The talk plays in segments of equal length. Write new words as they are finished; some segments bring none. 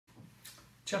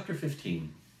Chapter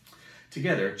 15.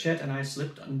 Together, Chet and I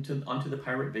slipped onto the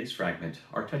pirate base fragment.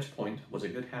 Our touch point was a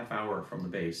good half hour from the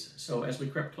base, so as we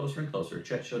crept closer and closer,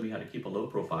 Chet showed me how to keep a low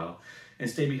profile and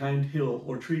stay behind hill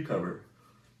or tree cover.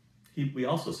 We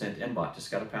also sent Mbot to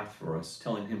scout a path for us,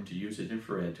 telling him to use his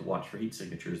infrared to watch for heat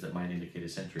signatures that might indicate a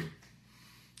sentry.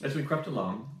 As we crept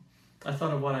along, I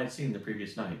thought of what I'd seen the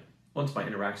previous night. Once my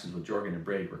interactions with Jorgen and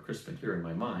Braid were crisp and clear in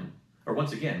my mind.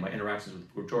 Once again, my interactions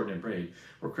with Jordan and Braid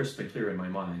were crisp and clear in my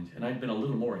mind, and I'd been a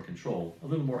little more in control, a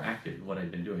little more active in what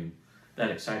I'd been doing.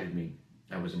 That excited me.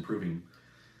 I was improving.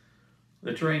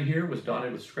 The terrain here was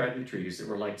dotted with scraggly trees that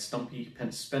were like stumpy,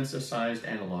 Spencer-sized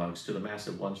analogs to the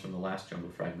massive ones from the last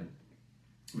jungle fragment.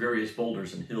 Various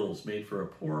boulders and hills made for a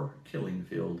poor killing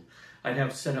field. I'd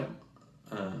have set up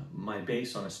my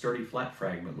base on a sturdy flat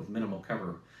fragment with minimal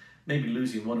cover. Maybe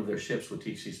losing one of their ships would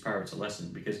teach these pirates a lesson,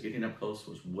 because getting up close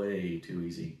was way too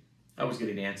easy. I was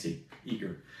getting antsy,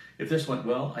 eager. If this went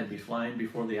well, I'd be flying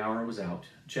before the hour was out.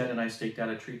 Chet and I staked out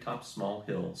a treetop small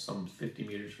hill, some 50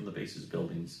 meters from the base's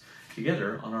buildings.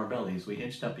 Together, on our bellies, we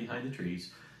inched up behind the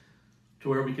trees to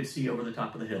where we could see over the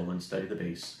top of the hill and study the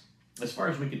base. As far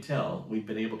as we could tell, we'd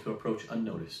been able to approach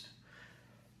unnoticed.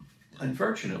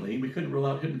 Unfortunately, we couldn't rule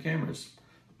out hidden cameras.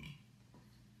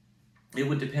 It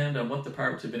would depend on what the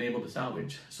pirates had been able to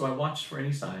salvage, so I watched for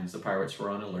any signs the pirates were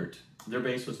on alert. Their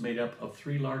base was made up of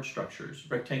 3 large structures,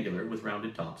 rectangular with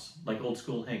rounded tops, like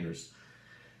old-school hangars.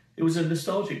 It was a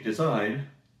nostalgic design,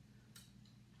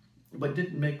 but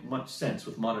didn't make much sense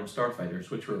with modern starfighters,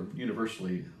 which were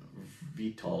universally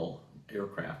VTOL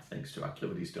aircraft, thanks to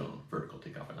acclivity stone, vertical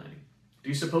takeoff and landing. Do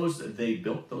you suppose that they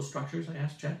built those structures? I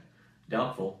asked Chet.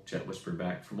 Doubtful, Chet whispered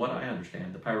back. From what I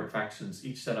understand, the pirate factions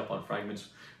each set up on fragments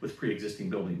with pre-existing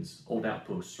buildings, old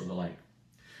outposts or the like.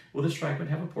 Will this fragment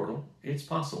have a portal? It's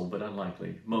possible, but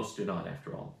unlikely. Most do not,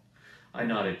 after all. I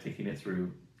nodded, thinking it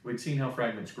through. We'd seen how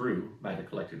fragments grew, matter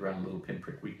collected around little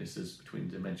pinprick weaknesses between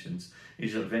dimensions,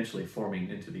 eventually forming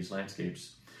into these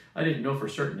landscapes. I didn't know for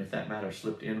certain if that matter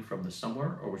slipped in from the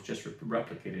somewhere or was just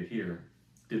replicated here.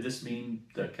 Did this mean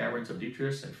the caverns of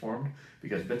Detrius had formed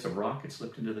because bits of rock had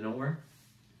slipped into the nowhere?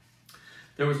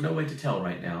 There was no way to tell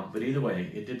right now, but either way,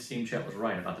 it did seem Chet was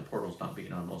right about the portals not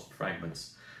being on most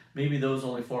fragments. Maybe those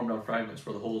only formed on fragments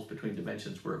where the holes between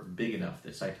dimensions were big enough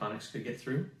that Cytonics could get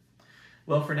through.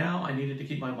 Well, for now, I needed to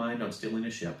keep my mind on stealing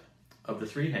a ship. Of the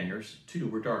 3 hangars, 2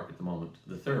 were dark at the moment.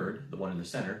 The third, the one in the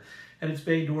center, had its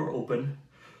bay door open,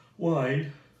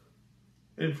 wide,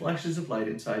 and flashes of light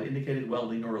inside indicated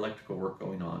welding or electrical work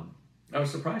going on. I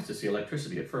was surprised to see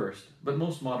electricity at first, but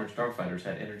most modern starfighters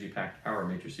had energy-packed power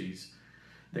matrices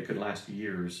that could last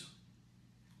years.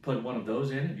 Plug one of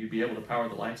those in and you'd be able to power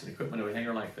the lights and equipment of a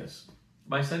hangar like this.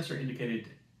 My sensor indicate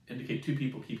 2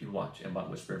 people keeping watch,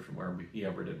 Mbot whispered from where he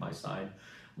hovered at my side.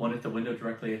 One at the window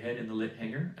directly ahead in the lit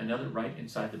hangar, another right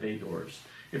inside the bay doors.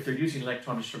 If they're using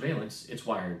electronic surveillance, it's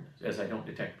wired, as I don't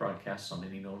detect broadcasts on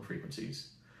any known frequencies.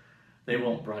 They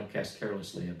won't broadcast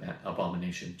carelessly,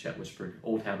 abomination, Chet whispered.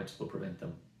 Old habits will prevent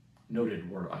them. Noted,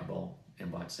 War Eyeball,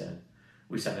 Mbot said.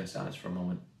 We sat in silence for a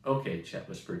moment. Okay, Chet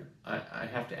whispered. I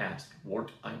have to ask,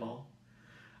 Wart Eyeball?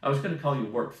 I was going to call you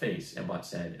Wart Face, Mbot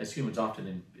said, as humans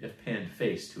often append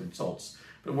face to insults.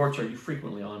 But warts are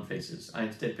frequently on faces. I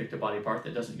instead picked a body part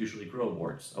that doesn't usually grow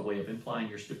warts, a way of implying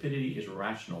your stupidity is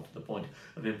rational to the point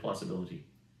of implausibility.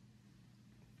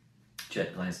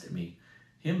 Chet glanced at me.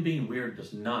 Him being weird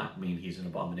does not mean he's an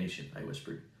abomination, I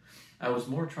whispered. I was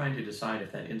more trying to decide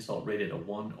if that insult rated a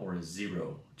 1 or a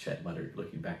 0, Chet muttered,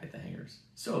 looking back at the hangars.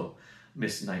 So,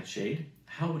 Miss Nightshade,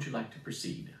 how would you like to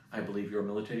proceed? I believe your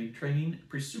military training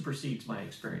supersedes my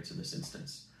experience in this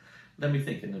instance. Let me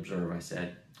think and observe, I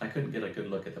said. I couldn't get a good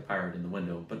look at the pirate in the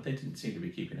window, but they didn't seem to be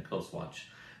keeping a close watch.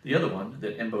 The other one,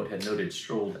 that Mbot had noted,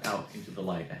 strolled out into the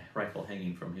light, a rifle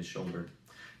hanging from his shoulder.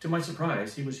 To my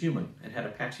surprise, he was human and had a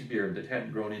patchy beard that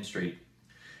hadn't grown in straight.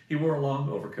 He wore a long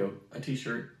overcoat, a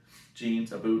t-shirt,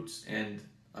 jeans, a boots, and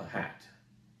a hat.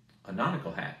 A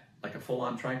nautical hat, like a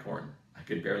full-on tricorn. I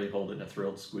could barely hold it in a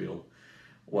thrilled squeal.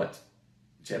 What?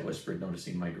 Chet whispered,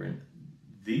 noticing my grin.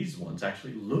 These ones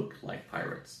actually look like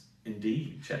pirates.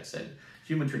 Indeed, Chet said.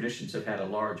 Human traditions have had a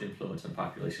large influence on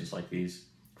populations like these.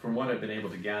 From what I've been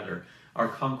able to gather, our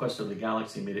conquest of the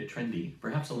galaxy made it trendy,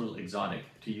 perhaps a little exotic,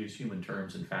 to use human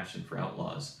terms in fashion for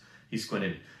outlaws. He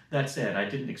squinted. That said, I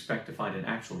didn't expect to find an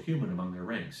actual human among their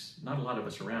ranks. Not a lot of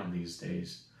us around these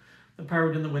days. The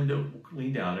pirate in the window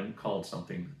leaned out and called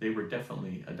something. They were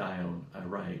definitely a Dione,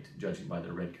 right, judging by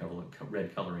their red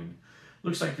coloring.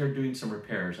 Looks like they're doing some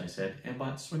repairs, I said.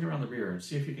 Mbot, swing around the rear and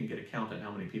see if you can get a count on how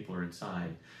many people are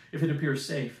inside. If it appears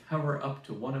safe, hover up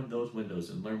to one of those windows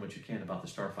and learn what you can about the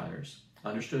starfighters.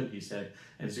 Understood, he said,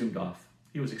 and zoomed off.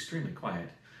 He was extremely quiet.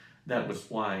 That was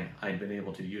why I'd been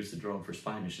able to use the drone for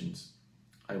spy missions.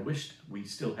 I wished we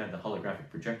still had the holographic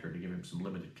projector to give him some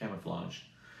limited camouflage.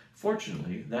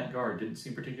 Fortunately, that guard didn't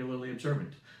seem particularly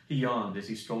observant. He yawned as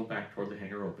he strolled back toward the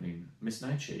hangar opening. Miss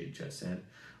Nightshade, Chet said,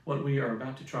 what we are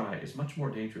about to try is much more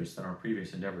dangerous than our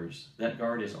previous endeavors. That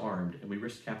guard is armed, and we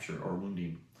risk capture or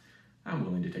wounding. I'm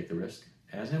willing to take the risk.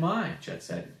 As am I, Chet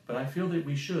said, but I feel that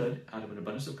we should, out of an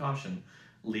abundance of caution,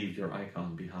 leave your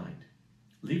icon behind.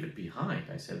 Leave it behind,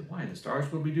 I said. Why in the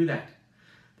stars would we do that?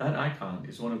 That icon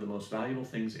is one of the most valuable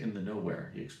things in the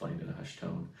nowhere, he explained in a hushed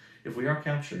tone. If we are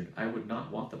captured, I would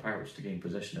not want the pirates to gain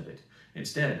possession of it.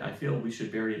 Instead, I feel we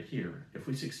should bury it here. If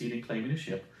we succeed in claiming a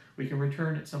ship, we can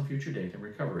return at some future date and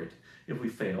recover it. If we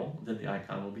fail, then the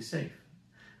icon will be safe.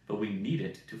 But we need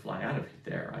it to fly out of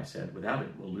there, I said. Without it,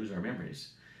 we'll lose our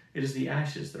memories. It is the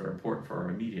ashes that are important for our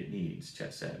immediate needs,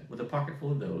 Chet said. With a pocket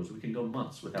full of those, we can go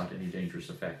months without any dangerous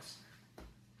effects.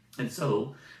 And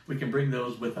so, we can bring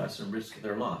those with us and risk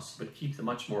their loss, but keep the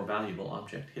much more valuable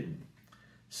object hidden.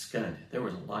 Scud, there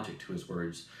was a logic to his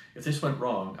words. If this went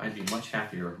wrong, I'd be much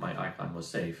happier if my icon was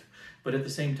safe. But at the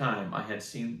same time, I had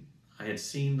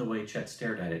seen the way Chet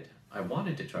stared at it. I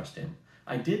wanted to trust him.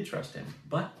 I did trust him.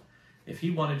 But if he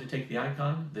wanted to take the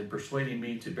icon, then persuading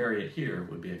me to bury it here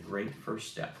would be a great first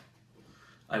step.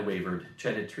 I wavered.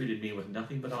 Chet had treated me with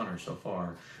nothing but honor so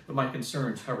far, but my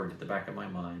concerns hovered at the back of my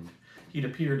mind. He'd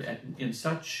appeared in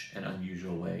such an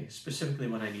unusual way, specifically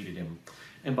when I needed him.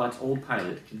 Mbot's old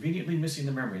pilot, conveniently missing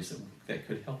the memories that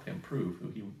could help him prove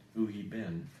who he'd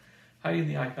been. Hiding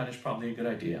the icon is probably a good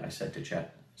idea, I said to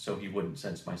Chet, so he wouldn't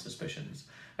sense my suspicions.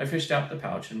 I fished out the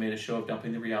pouch and made a show of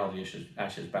dumping the reality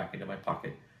ashes back into my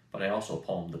pocket, but I also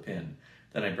palmed the pin.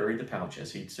 Then I buried the pouch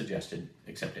as he'd suggested,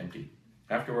 except empty.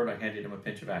 Afterward, I handed him a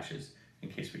pinch of ashes, in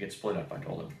case we get split up, I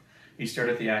told him. He stared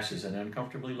at the ashes an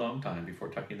uncomfortably long time before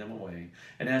tucking them away,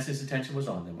 and as his attention was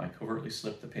on them, I covertly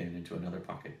slipped the pin into another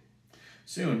pocket.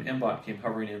 Soon, Mbot came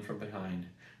hovering in from behind.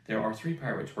 There are 3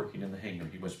 pirates working in the hangar,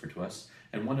 he whispered to us,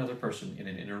 and 1 other person in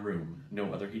an inner room.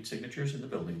 No other heat signatures in the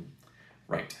building.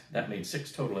 Right, that made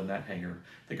 6 total in that hangar.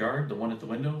 The guard, the 1 at the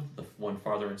window, the 1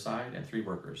 farther inside, and 3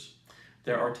 workers.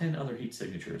 There are 10 other heat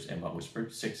signatures, Mbot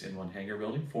whispered, 6 in one hangar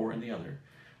building, 4 in the other.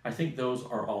 I think those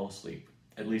are all asleep.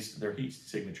 At least their heat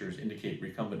signatures indicate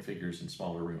recumbent figures in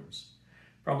smaller rooms.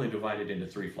 Probably divided into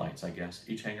 3 flights, I guess.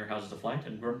 Each hangar houses a flight,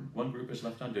 and 1 group is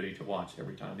left on duty to watch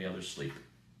every time the others sleep.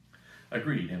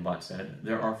 Agreed, Mbot said.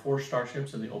 There are 4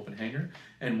 starships in the open hangar,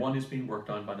 and 1 is being worked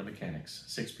on by the mechanics.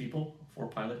 6 people, 4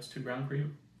 pilots, 2 ground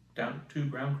crew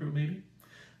maybe?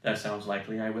 That sounds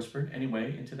likely, I whispered.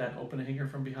 Anyway, into that open hangar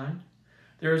from behind?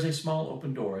 There is a small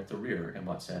open door at the rear,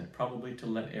 Mbot said, probably to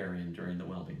let air in during the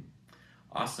welding.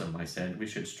 Awesome, I said. We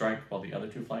should strike while the other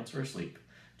 2 flights are asleep.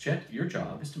 Chet, your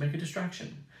job is to make a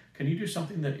distraction. Can you do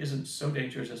something that isn't so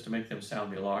dangerous as to make them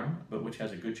sound the alarm, but which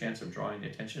has a good chance of drawing the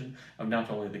attention of not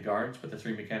only the guards, but the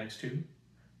 3 mechanics too?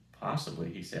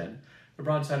 Possibly, he said. The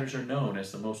Broadsiders are known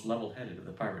as the most level-headed of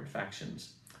the pirate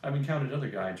factions. I've encountered other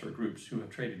guides or groups who have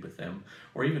traded with them,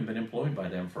 or even been employed by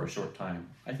them for a short time.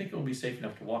 I think it will be safe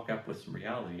enough to walk up with some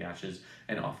reality ashes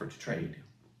and offer to trade.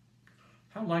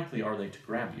 How likely are they to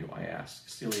grab you, I asked,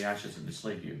 steal the ashes and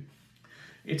enslave you?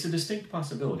 It's a distinct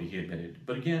possibility, he admitted,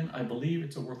 but again, I believe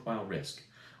it's a worthwhile risk.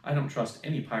 I don't trust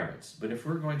any pirates, but if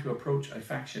we're going to approach a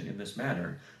faction in this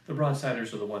manner, the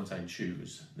Broadsiders are the ones I'd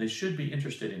choose. They should be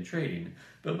interested in trading,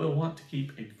 but will want to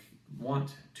keep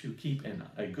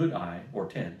a good eye, or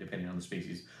 10, depending on the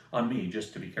species, on me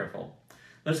just to be careful.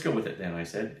 Let's go with it then, I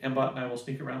said. Mbot and I will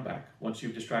sneak around back. Once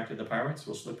you've distracted the pirates,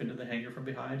 we'll slip into the hangar from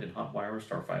behind and hotwire a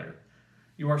starfighter.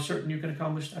 You are certain you can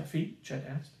accomplish that feat? Chet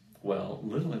asked. Well,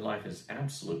 little in life is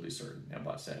absolutely certain,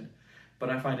 Mbot said,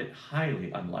 but I find it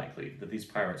highly unlikely that these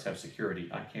pirates have security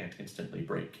I can't instantly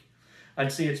break.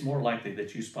 I'd say it's more likely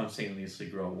that you spontaneously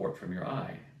grow a wart from your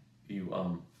eye.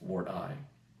 Wart eye.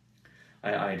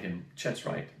 I eyed him. Chet's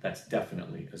right. That's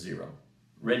definitely a 0.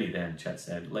 Ready then, Chet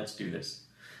said. Let's do this.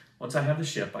 Once I have the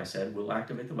ship, I said, we'll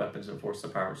activate the weapons and force the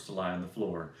pirates to lie on the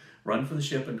floor. Run for the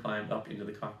ship and climb up into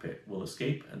the cockpit. We'll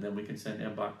escape, and then we can send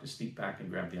Mbot to sneak back and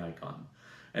grab the icon.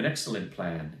 An excellent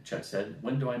plan, Chet said.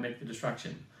 When do I make the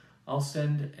distraction? I'll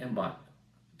send Mbot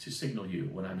to signal you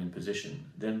when I'm in position,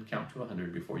 then count to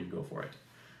 100 before you go for it.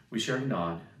 We shared a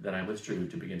nod, then I withdrew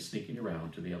to begin sneaking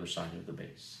around to the other side of the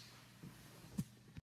base.